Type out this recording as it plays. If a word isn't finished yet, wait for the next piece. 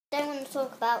I want to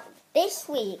talk about this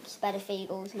week's Bedworth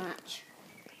Eagles match.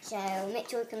 So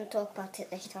Mitchell's going to talk about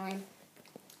it this time.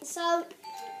 So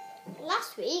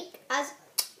last week, as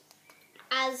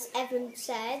Evan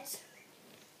said,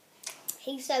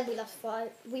 he said we lost 5.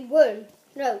 We won.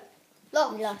 No,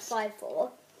 lost 5-4.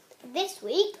 This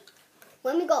week,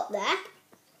 when we got there,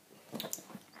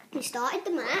 we started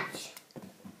the match,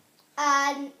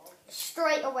 and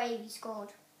straight away we scored.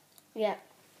 Yeah.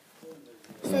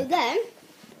 So then,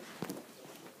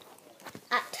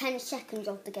 at 10 seconds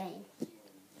of the game,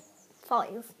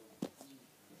 5.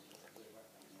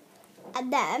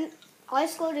 And then I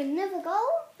scored another goal.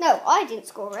 No, I didn't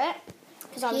score it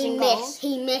because I was in goal.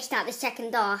 He missed at the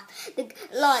second half.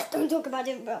 Don't talk about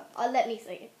it, but let me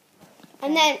see it.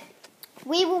 And then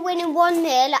we were winning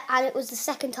 1-0, and it was the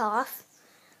second half.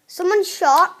 Someone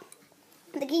shot,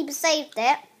 the keeper saved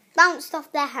it, bounced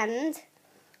off their hand.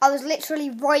 I was literally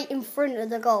right in front of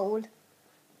the goal.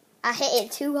 I hit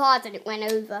it too hard and it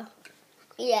went over.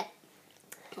 Yeah.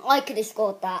 I could have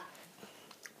scored that.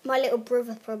 My little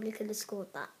brother probably could have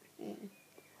scored that.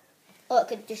 Or it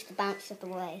could just have bounced it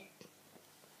away.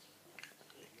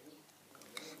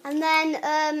 And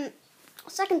then,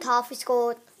 second half we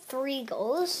scored 3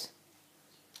 goals.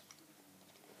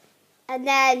 And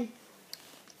then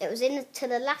it was to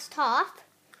the last half.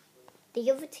 The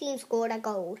other team scored a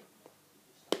goal.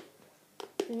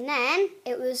 And then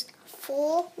it was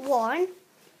 4-1.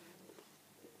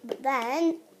 But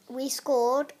then we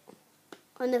scored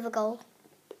another goal,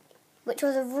 which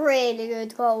was a really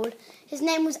good goal. His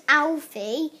name was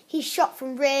Alfie. He shot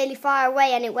from really far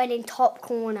away and it went in top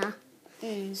corner.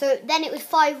 So then it was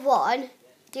 5-1.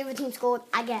 The other team scored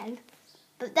again.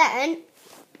 But then,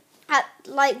 at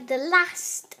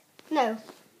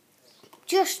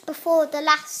just before the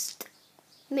last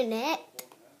minute,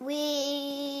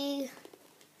 we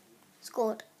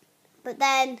scored. But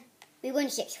then We won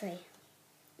 6-3.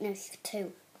 No,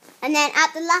 6-2. And then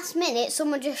at the last minute,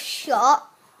 someone just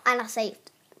shot and I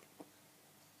saved.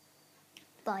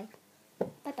 Bye.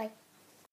 Bye-bye.